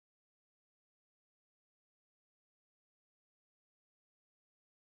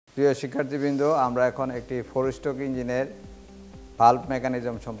প্রিয় শিক্ষার্থীবৃন্দ, আমরা এখন একটি 4 স্ট্রোক ইঞ্জিনের ভালভ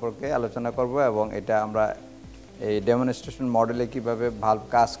মেকানিজম সম্পর্কে আলোচনা করব এবং এটা আমরা এই ডেমনস্ট্রেশন মডেলে কিভাবে ভালভ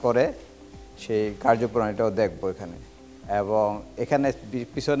কাজ করে সেই কার্যপ্রণালীটাও দেখব এখানে। এবং এখানে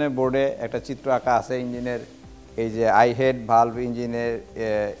পিছনে বোর্ডে একটা চিত্র আঁকা আছে ইঞ্জিনের, এই যে আই হেড ভালভ ইঞ্জিনের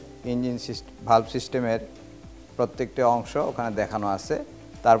ইঞ্জিন ভালভ সিস্টেমের প্রত্যেকটা অংশ ওখানে দেখানো আছে।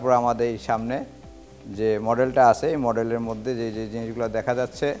 তারপর আমাদের এই সামনে যে মডেলটা আছে এই মডেলের মধ্যে যে যে জিনিসগুলো দেখা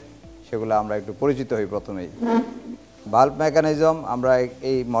যাচ্ছে সেগুলো আমরা একটু পরিচিত হই। প্রথমেই ভালভ মেকানিজম আমরা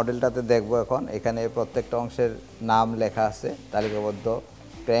এই মডেলটাতে দেখব। এখন এখানে প্রত্যেকটা অংশের নাম লেখা আছে তালিকাবদ্ধ: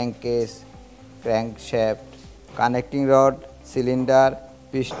 crank case, crank shaft, connecting rod, cylinder,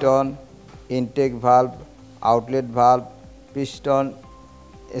 piston, intact valve, outlet valve, piston,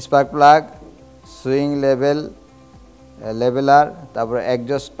 spark plug, swing leveller, তারপরে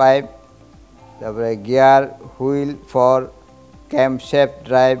এক্সজস্ট পাইপ, তারপরে gear wheel for ক্যাম্পশ্যাফট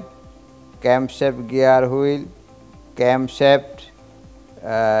drive, ক্যাম্পশ্যাফট gear wheel, ক্যাম্পশ্যাফট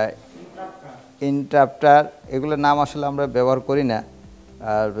ইন্টারাপ্টার, এগুলোর নাম আসলে আমরা ব্যবহার করি না।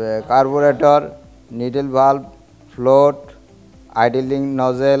 আর carburettor, needle valve, float, আইডলিং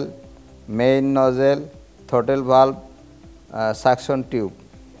nozzle, main nozzle, throttle valve, suction tube.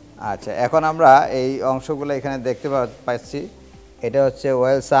 আচ্ছা, এখন আমরা এই অংশগুলো এখানে দেখতে পাচ্ছি। এটা হচ্ছে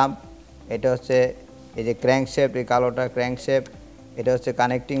ওয়েল সাম্প, এটা হচ্ছে এই যে ক্র্যাঙ্কশ্যাফট, এই কালোটা ক্র্যাঙ্কশ্যাফট, এটা হচ্ছে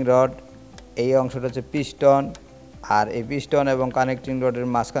কানেক্টিং রড, এই অংশটা হচ্ছে পিস্টন, আর এই পিস্টন এবং কানেক্টিং রডের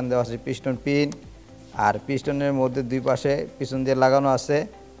মাঝখান দেওয়া আছে পিস্টন পিন, আর পিস্টনের মধ্যে দুই পাশে পিছন দিয়ে লাগানো আছে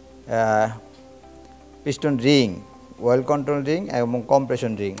piston ring, well control ring এবং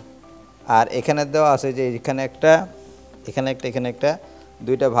কম্প্রেশন রিং। আর এখানে দেওয়া আছে যে এখানে একটা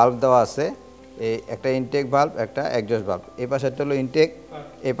দুইটা ভালভ দেওয়া আছে, এই একটা ইনটেক ভালভ, একটা এক্সজস্ট ভালভ। এই পাশেরটা হলো ইনটেক,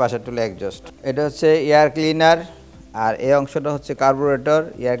 এই পাশেরটা হলো এক্সজস্ট। এটা হচ্ছে এয়ার ক্লিনার, আর এই অংশটা হচ্ছে কার্বোরেটর।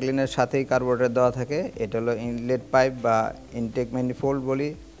 এয়ার ক্লিনারের সাথেই কার্বোরেটর দেওয়া থাকে। এটা হলো ইনলেট পাইপ বা ইনটেক ম্যানিফোল্ড বলি,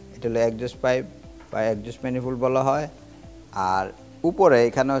 এটা হলো এক্সজস্ট পাইপ বা এক্সজস্ট ম্যানিফোল্ড বলা হয়। আর উপরে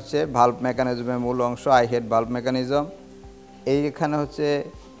এখানে হচ্ছে ভালভ মেকানিজমের মূল অংশ, আই হেড ভালভ মেকানিজম। এইখানে হচ্ছে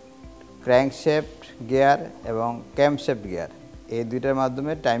ক্র্যাঙ্কশ্যাফট গিয়ার এবং ক্যাম্পশ্যাফট গিয়ার, এই দুইটার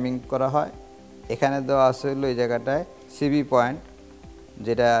মাধ্যমে টাইমিং করা হয়। এখানে দেওয়া আছে হলো এই জায়গাটায় সিবি পয়েন্ট,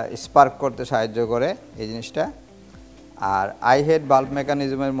 যেটা স্পার্ক করতে সাহায্য করে এই জিনিসটা। আর আই হেড ভালভ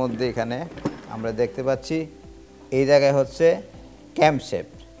মেকানিজমের মধ্যে এখানে আমরা দেখতে পাচ্ছি এই জায়গায় হচ্ছে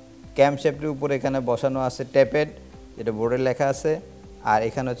ক্যাম্পশ্যাফট। ক্যাম্পশ্যাফটের উপরে এখানে বসানো আছে ট্যাপেড, যেটা বোর্ডে লেখা আছে। আর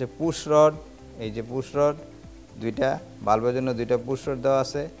এখানে হচ্ছে পুশ রড, এই যে পুশ রড দুইটা, ভালভের জন্য দুইটা পুশ রড দেওয়া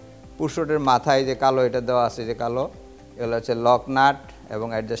আছে। পুশ রডের মাথায় যে কালো এটা দেওয়া আছে, যে কালো, এগুলো হচ্ছে লক নাট এবং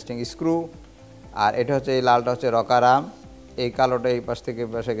অ্যাডজাস্টিং স্ক্রু। আর এটা হচ্ছে এই লালটা হচ্ছে রকার আর্ম, এই কালোটা এই পাশ থেকে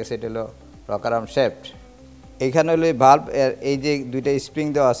বসে গেছে, এটা হলো রকার আর্ম শ্যাফট। এইখানে হলো এই ভালভ, এই যে দুইটা স্প্রিং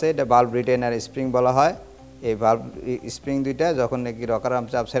দেওয়া আছে এটা ভালভ রিটেনার স্প্রিং বলা হয়। এই ভালভ স্প্রিং দুইটা যখন নাকি রকার আর্ম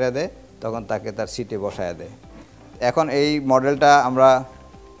চাপ ছেড়ে দেয় তখন তাকে তার সিটে বসায় দেয়। এখন এই মডেলটা আমরা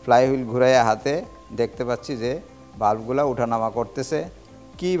ফ্লাই হুইল ঘুরাইয়া হাতে দেখতে পাচ্ছি যে ভালভগুলো উঠানামা করতেছে।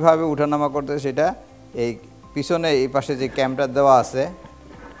 কীভাবে উঠানামা করতেছে সেটা এই পিছনে এই পাশে যে ক্যামটা দেওয়া আছে,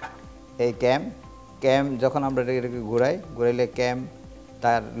 এই ক্যাম যখন আমরা এটাকে ঘুরাইলে ক্যাম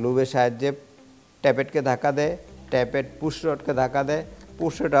তার লুবের সাহায্যে ট্যাপেটকে ধাক্কা দেয়, ট্যাপেট পুশ রডকে ধাক্কা দেয়,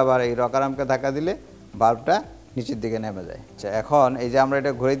 পুশ রড আবার এই রকার আর্মকে ধাক্কা দিলে ভালভটা নিচের দিকে নেমে যায়। আচ্ছা, এখন এই যে আমরা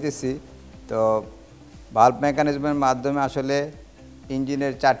এটা ঘুরাইতেছি, তো ভালভ মেকানিজমের মাধ্যমে আসলে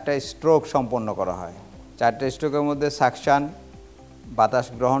ইঞ্জিনের 4টা স্ট্রোক সম্পন্ন করা হয়। 4টা স্ট্রোকের মধ্যে সাকশন, বাতাস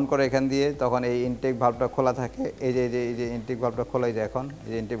গ্রহণ করে এখান দিয়ে, তখন এই ইনটেক ভালভটা খোলা থাকে। এই যে ইনটেক ভালভটা খোলাই যায়, এখন এই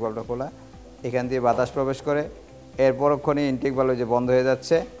যে ইনটেক ভালভটা খোলা, এখান দিয়ে বাতাস প্রবেশ করে। এর পরক্ষণে ইনটেক ভালভ যে বন্ধ হয়ে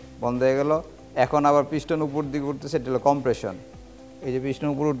যাচ্ছে, বন্ধ হয়ে গেল। এখন আবার পিস্টন উপর দিকে উঠতেছে, এটা হলো কম্প্রেশন। এই যে পিস্টন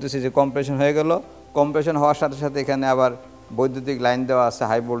উপর উঠতেছে, যে কম্প্রেশন হয়ে গেল। কম্প্রেশন হওয়ার সাথে সাথে এখানে আবার বৈদ্যুতিক লাইন দেওয়া আছে,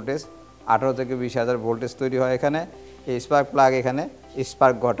 হাই ভোল্টেজ 18 থেকে 20,000 ভোল্টেজ তৈরি হয় এখানে। এই স্পার্ক প্লাগ এখানে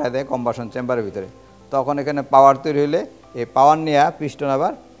স্পার্ক ঘটায় দেয় কম্বাসন চেম্বারের ভিতরে। তখন এখানে পাওয়ার তৈরি হলে এই পাওয়ার নিয়ে পিস্টন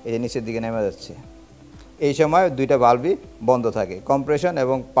আবার এই নিচের দিকে নেমে যাচ্ছে। এই সময় দুইটা ভালভই বন্ধ থাকে, কম্প্রেশন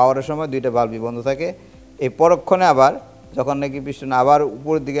এবং পাওয়ারের সময় দুইটা ভালভই বন্ধ থাকে। এই পরক্ষণে আবার যখন নাকি পিস্টন আবার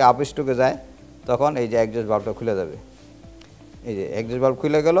উপরের দিকে আপ স্ট্রোকে যায় তখন এই যে এক্সজস্ট ভালভটা খুলে যাবে। এই যে এক্সজস্ট ভালভ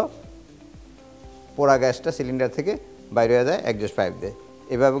খুলে গেল, পোড়া গ্যাসটা সিলিন্ডার থেকে বাইরে হয়ে যায় এক্সজস্ট পাইপ দিয়ে।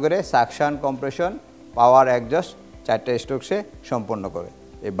 এভাবে করে সাকশন, কম্প্রেশন, পাওয়ার, এক্সজস্ট 4টা স্ট্রোক সে সম্পন্ন করে।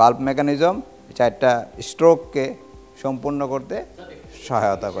 এই ভালভ মেকানিজম 4টা স্ট্রোককে সম্পূর্ণ করতে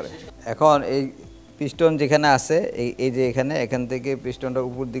সহায়তা করে। এখন এই পিস্টন যেখানে আছে, এই যে এখান থেকে পিস্টনটা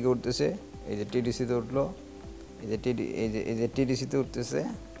উপর দিকে উঠতেছে, এই যে টিডিসিতে উঠলো, এই যে টিডিসিতে উঠতেছে।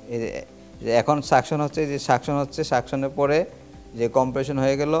 এই যে এখন সাকশন হচ্ছে, সাকশনের পরে যে কম্প্রেশন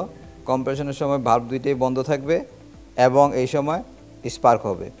হয়ে গেল, কম্প্রেশনের সময় ভালভ দুইটাই বন্ধ থাকবে এবং এই সময় স্পার্ক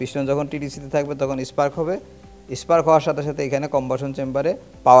হবে। পিস্টন যখন টিডিসিতে থাকবে তখন স্পার্ক হবে। স্পার্ক হওয়ার সাথে সাথে এখানে কম্বাসন চেম্বারে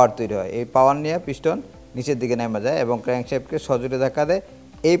পাওয়ার তৈরি হয়। এই পাওয়ার নিয়ে পিস্টন নিচের দিকে নেমে যায় এবং ক্র্যাঙ্কশ্যাফটকে সজোরে ধাক্কা দেয়।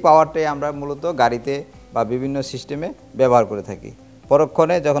 এই পাওয়ারটাই আমরা মূলত গাড়িতে বা বিভিন্ন সিস্টেমে ব্যবহার করে থাকি।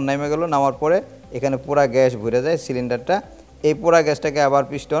 পরক্ষণে যখন নেমে গেল, নামার পরে এখানে পুরা গ্যাস ভরে যায় সিলিন্ডারটা। এই পুরা গ্যাসটাকে আবার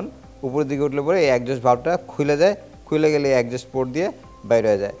পিস্টন উপরের দিকে উঠলে পরে এই অ্যাডজাস্ট ভালভটা খুলে যায়। খুলে গেলে এই অ্যাডজাস্ট পোর্ট দিয়ে বাইরে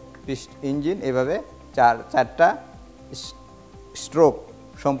হয়ে যায়। ইঞ্জিন এভাবে চারটা স্ট্রোক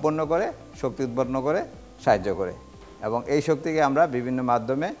সম্পন্ন করে শক্তি উৎপন্ন করে সাহায্য করে এবং এই শক্তিকে আমরা বিভিন্ন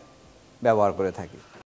মাধ্যমে ব্যবহার করে থাকি।